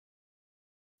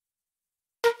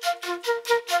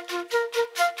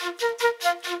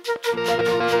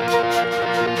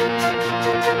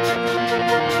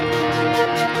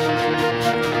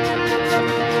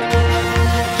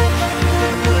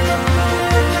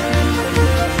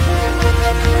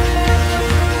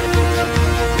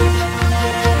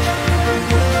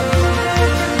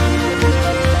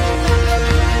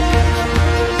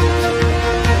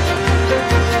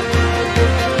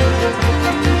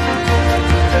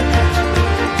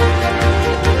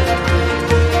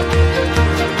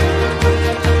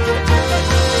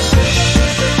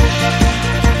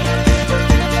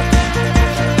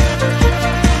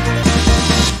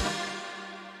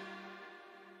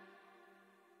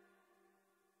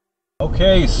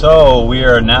Okay, so we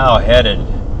are now headed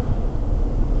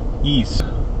east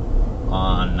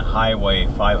on Highway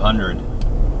 500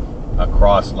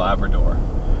 across Labrador.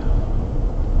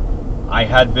 I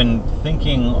had been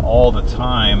thinking all the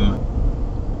time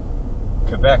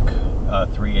Quebec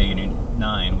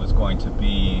 389 was going to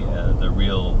be the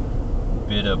real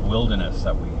bit of wilderness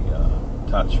that we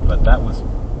touched, but that was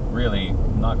really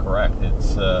not correct.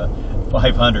 It's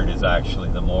 500 is actually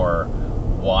the more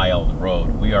wild road.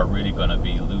 We are really going to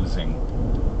be losing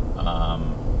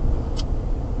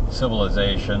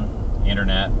civilization,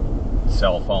 internet,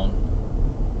 cell phone.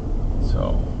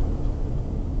 So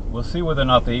we'll see whether or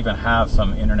not they even have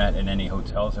some internet in any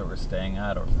hotels that we're staying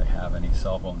at, or if they have any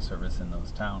cell phone service in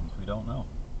those towns. We don't know.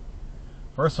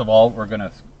 First of all, we're going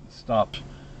to stop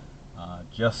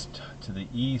just to the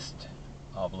east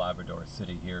of Labrador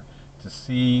City here to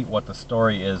see what the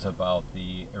story is about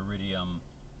the Iridium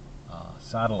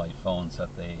satellite phones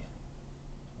that they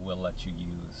will let you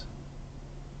use.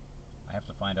 I have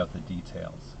to find out the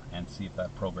details and see if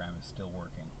that program is still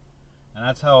working. And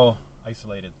that's how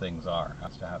isolated things are. You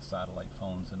have to have satellite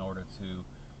phones in order to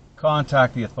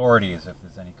contact the authorities if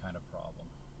there's any kind of problem.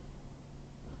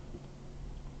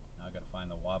 Now I've got to find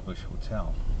the Wabush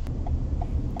Hotel.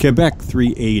 Quebec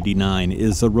 389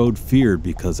 is a road feared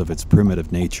because of its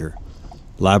primitive nature.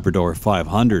 Labrador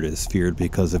 500 is feared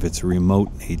because of its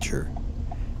remote nature.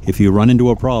 If you run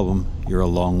into a problem, you're a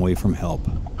long way from help.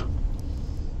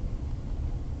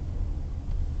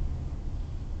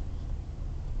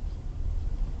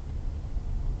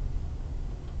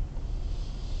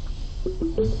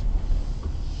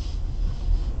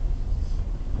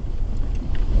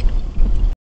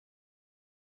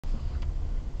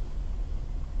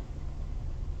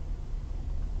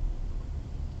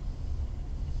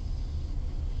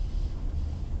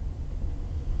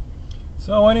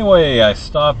 So anyway, I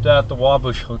stopped at the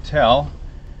Wabush Hotel.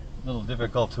 A little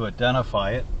difficult to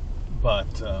identify it,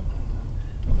 but a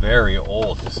very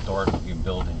old historic looking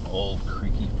building, old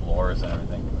creaky floors and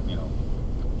everything, you know,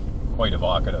 quite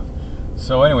evocative.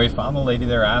 So anyway, found the lady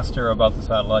there, asked her about the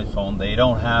satellite phone. They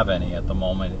don't have any at the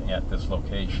moment at this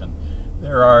location.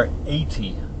 There are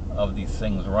 80 of these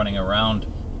things running around,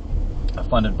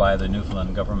 funded by the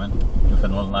Newfoundland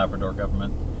Labrador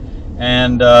government.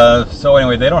 And so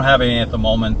anyway, they don't have any at the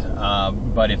moment,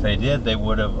 but if they did, they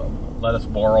would have let us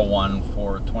borrow one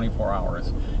for 24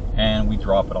 hours, and we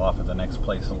drop it off at the next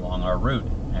place along our route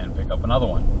and pick up another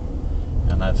one.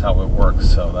 And that's how it works,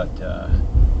 so that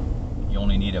you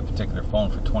only need a particular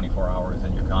phone for 24 hours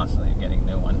and you're constantly getting a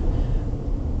new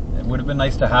one. It would have been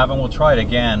nice to have, and we'll try it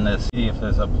again to see if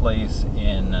there's a place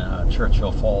in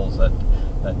Churchill Falls that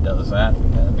does that.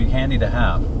 It'd be handy to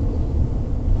have.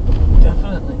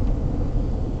 Definitely.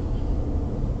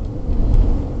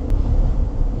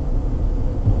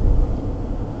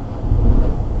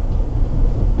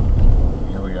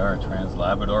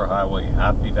 Trans-Labrador Highway,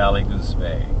 Happy Valley, Goose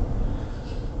Bay.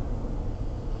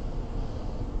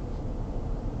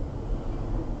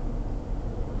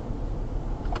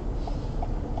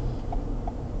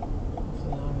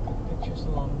 Hopefully I'll have good pictures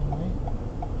along the way.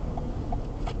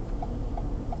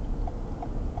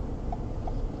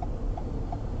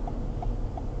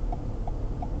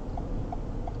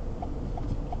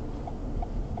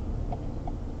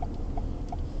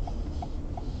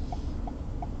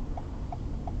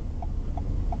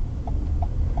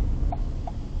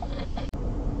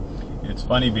 It's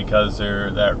funny because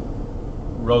that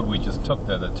road we just took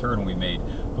there, the turn we made,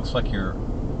 looks like you're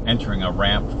entering a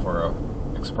ramp for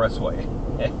an expressway.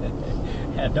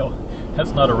 And no,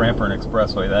 that's not a ramp or an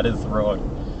expressway, that is the road.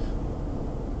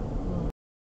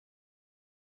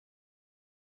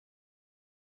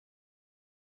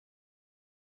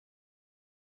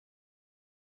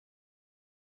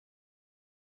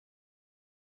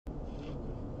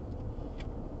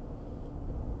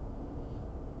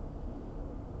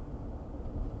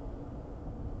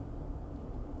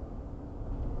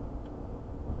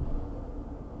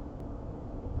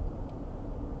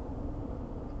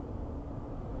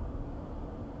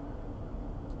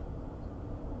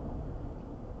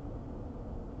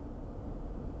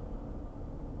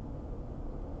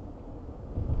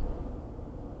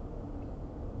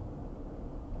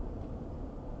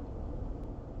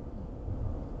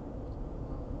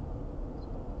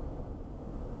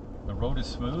 The road is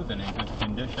smooth and in good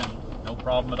condition, no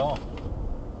problem at all.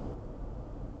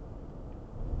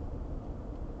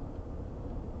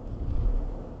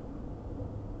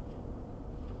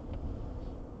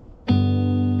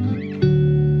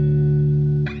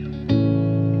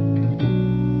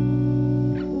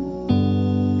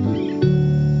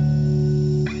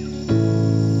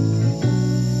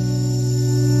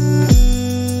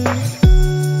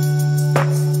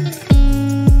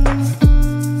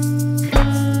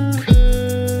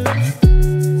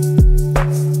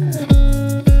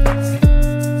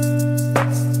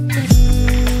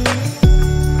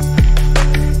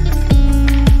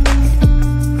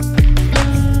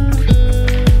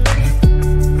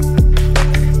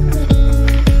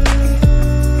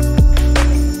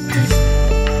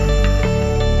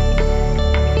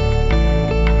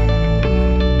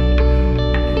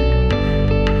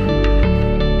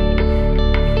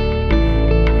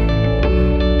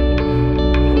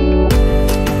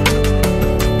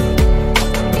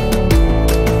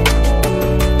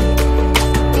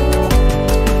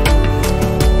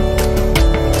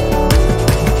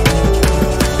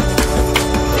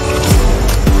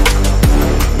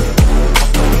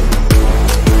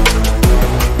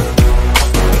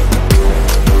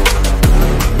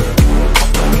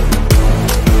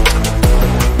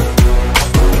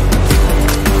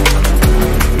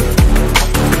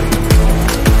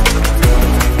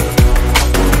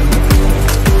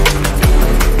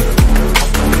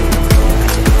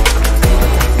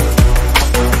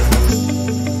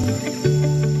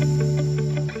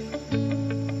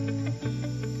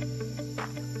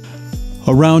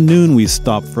 Around noon, we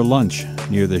stopped for lunch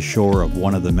near the shore of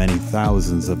one of the many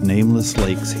thousands of nameless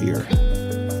lakes here.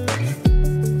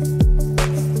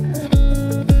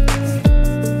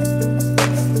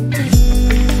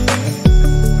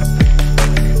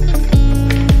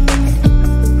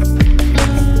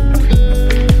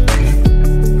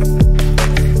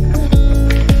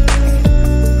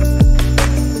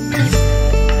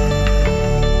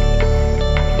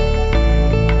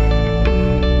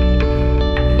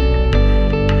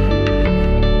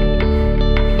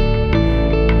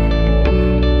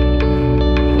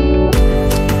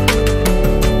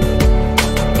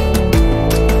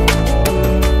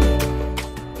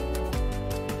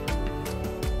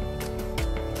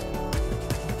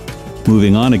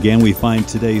 Moving on again, we find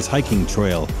today's hiking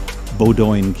trail,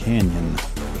 Bowdoin Canyon.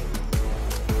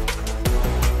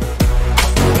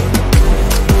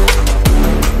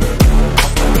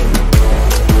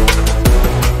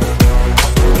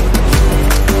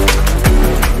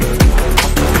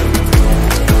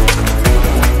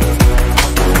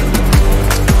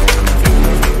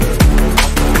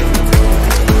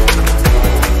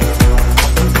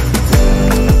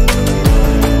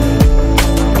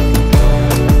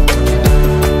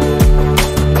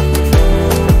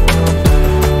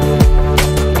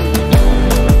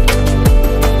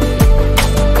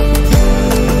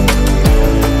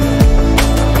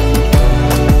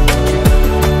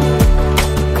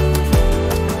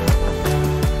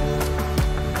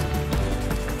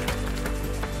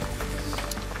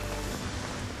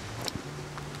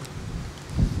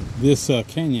 This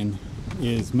canyon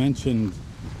is mentioned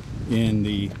in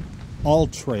the All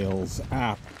Trails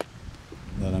app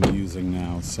that I'm using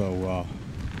now, so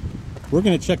we're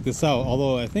going to check this out,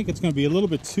 although I think it's going to be a little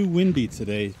bit too windy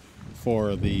today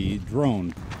for the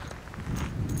drone.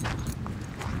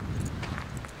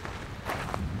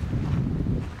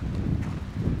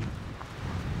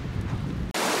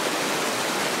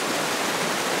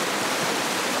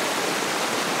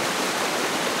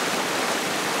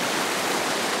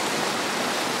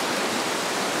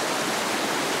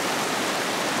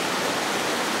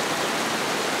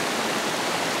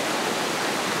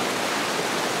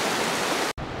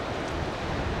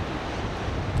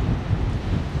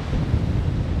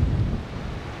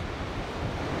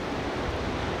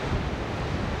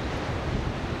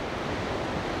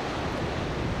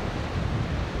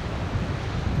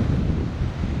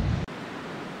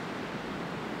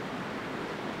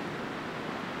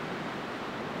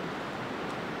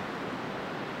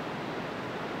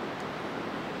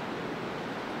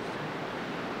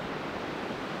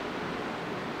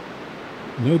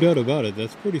 No doubt about it,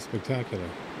 that's pretty spectacular.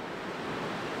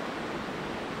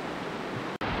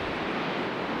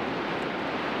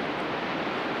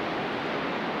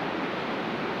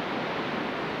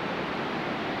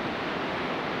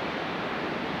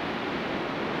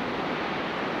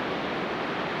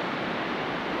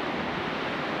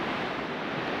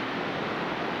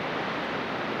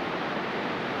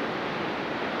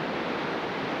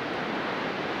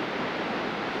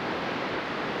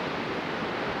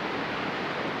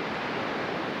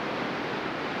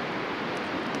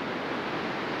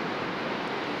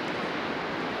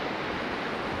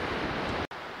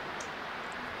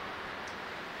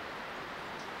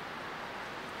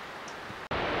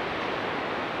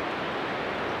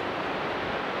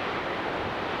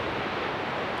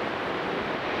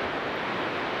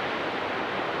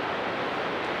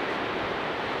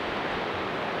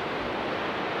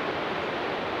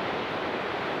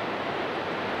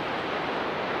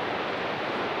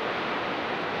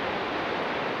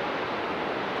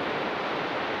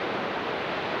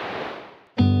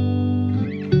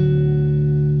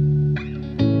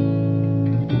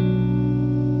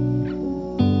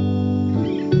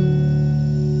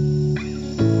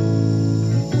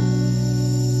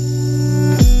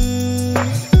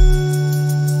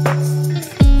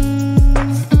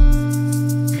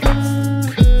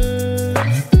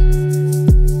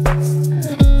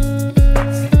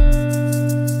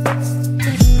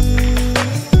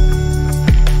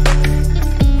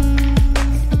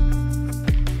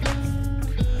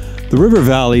 The river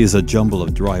valley is a jumble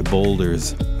of dry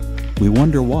boulders. We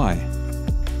wonder why.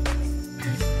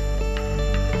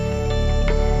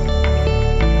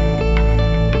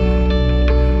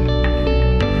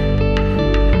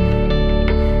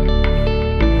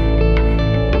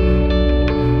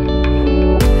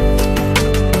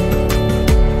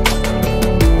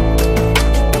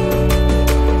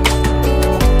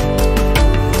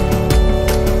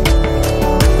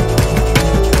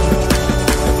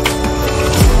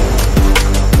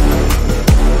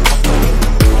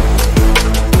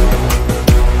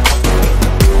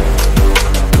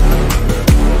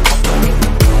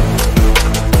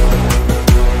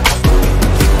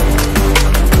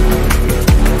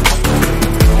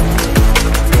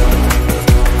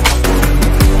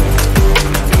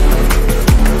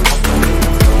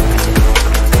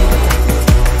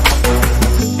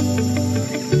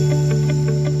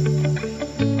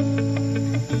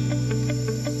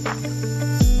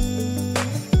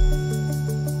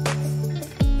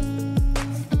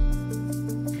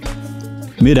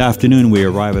 Mid-afternoon, we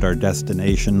arrive at our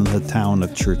destination, the town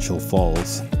of Churchill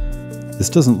Falls. This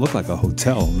doesn't look like a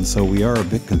hotel, and so we are a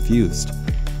bit confused.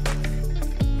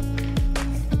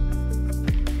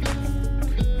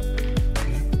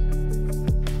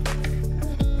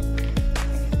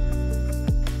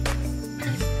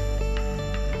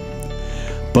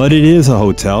 But it is a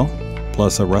hotel,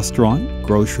 plus a restaurant,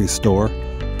 grocery store,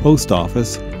 post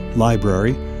office,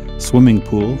 library, swimming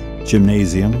pool,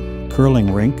 gymnasium,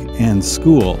 curling rink, and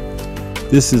school.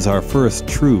 This is our first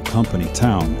true company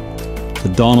town.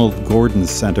 The Donald Gordon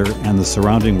Center and the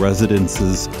surrounding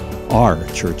residences are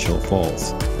Churchill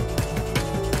Falls.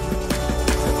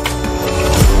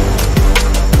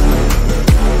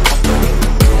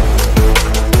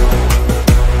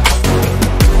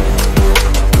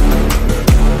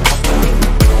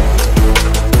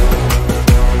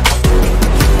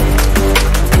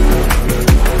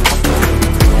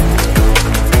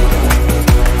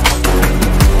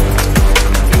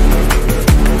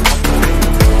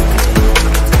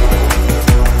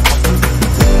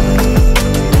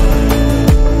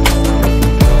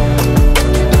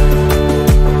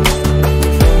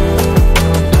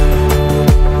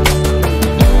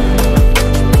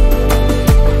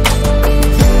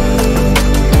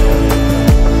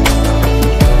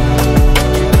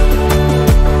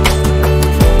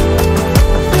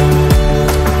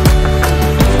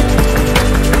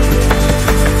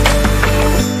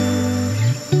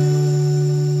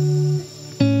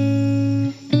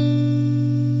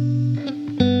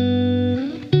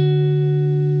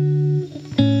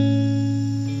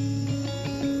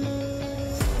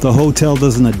 The hotel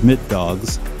doesn't admit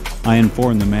dogs. I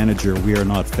informed the manager we are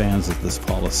not fans of this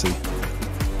policy.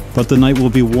 But the night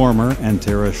will be warmer and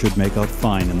Tera should make out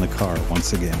fine in the car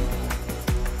once again.